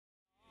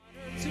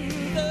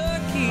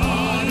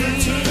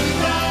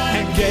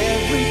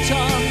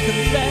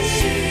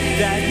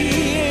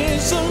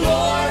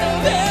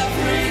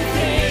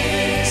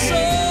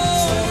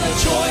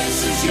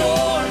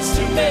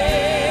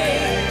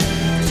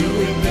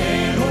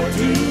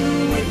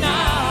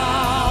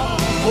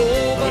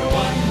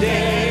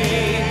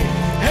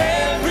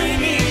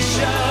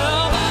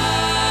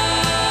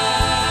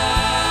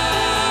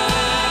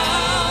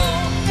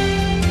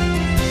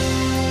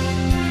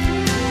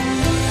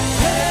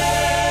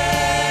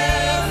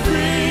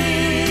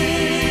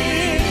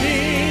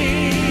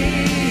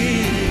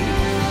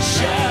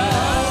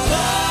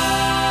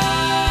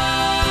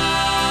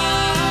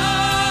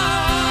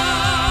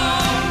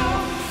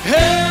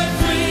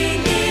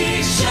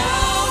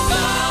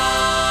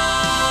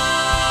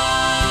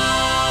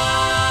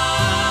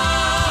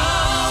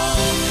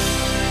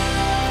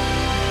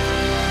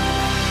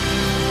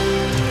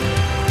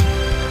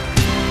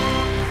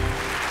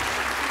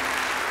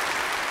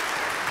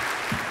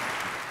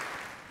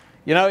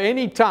You know,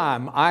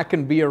 anytime I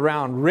can be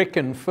around Rick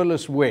and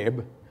Phyllis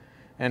Webb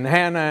and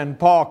Hannah and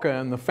Parker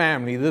and the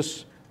family,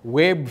 this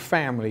Webb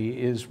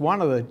family is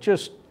one of the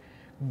just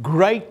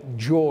great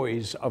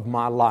joys of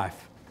my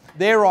life.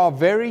 There are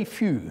very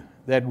few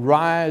that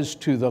rise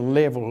to the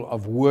level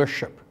of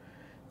worship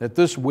that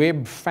this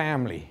Webb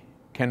family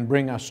can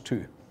bring us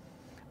to.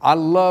 I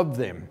love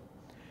them.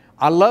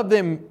 I love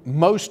them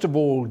most of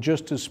all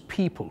just as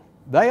people.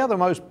 They are the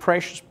most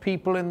precious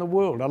people in the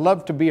world. I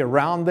love to be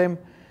around them.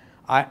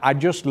 I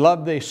just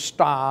love their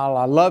style.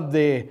 I love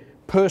their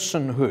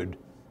personhood.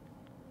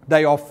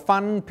 They are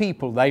fun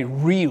people. They're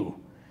real.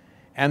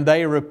 And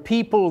they are a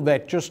people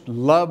that just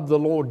love the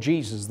Lord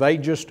Jesus. They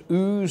just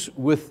ooze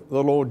with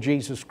the Lord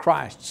Jesus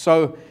Christ.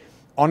 So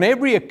on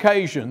every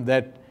occasion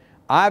that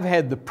I've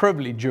had the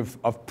privilege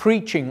of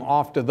preaching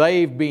after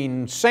they've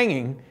been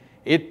singing,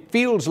 it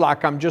feels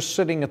like I'm just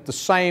sitting at the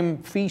same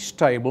feast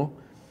table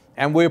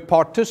and we're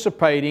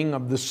participating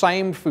of the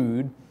same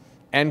food,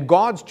 and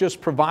God's just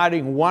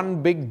providing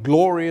one big,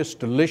 glorious,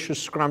 delicious,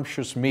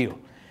 scrumptious meal.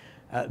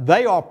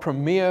 They are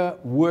premier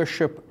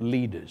worship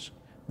leaders.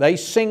 They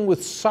sing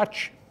with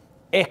such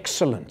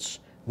excellence.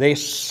 Their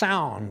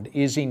sound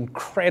is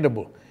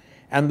incredible.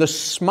 And the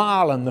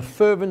smile and the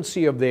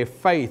fervency of their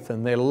faith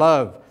and their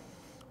love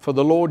for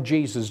the Lord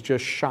Jesus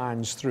just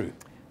shines through.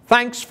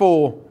 Thanks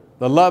for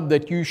the love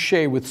that you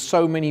share with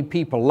so many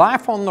people.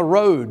 Life on the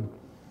road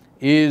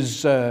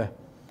is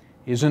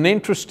an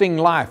interesting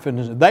life,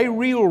 and they're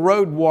real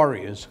road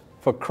warriors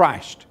for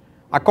Christ.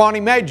 I can't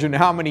imagine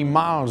how many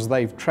miles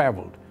they've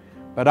traveled,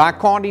 but I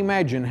can't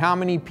imagine how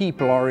many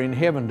people are in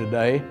heaven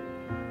today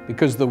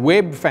because the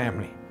Webb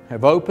family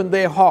have opened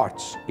their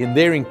hearts in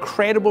their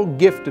incredible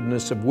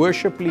giftedness of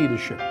worship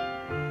leadership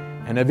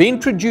and have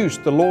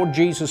introduced the Lord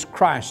Jesus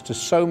Christ to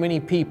so many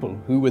people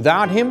who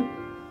without Him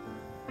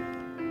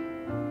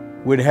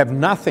would have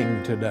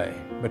nothing today.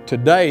 But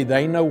today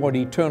they know what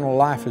eternal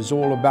life is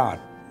all about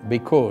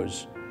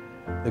because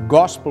the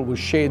gospel was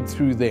shared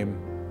through them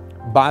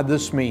by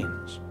this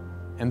means.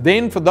 And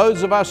then for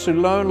those of us who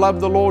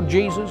love the Lord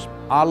Jesus,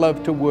 I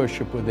love to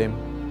worship with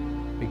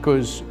them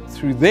because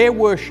through their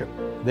worship,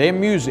 their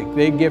music,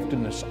 their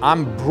giftedness,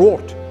 I'm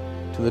brought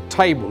to the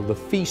table, the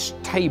feast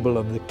table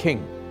of the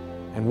King.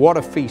 And what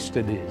a feast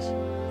it is.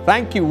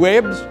 Thank you,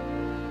 Webbs.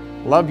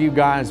 Love you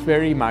guys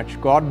very much.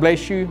 God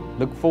bless you.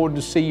 Look forward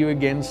to see you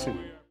again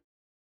soon.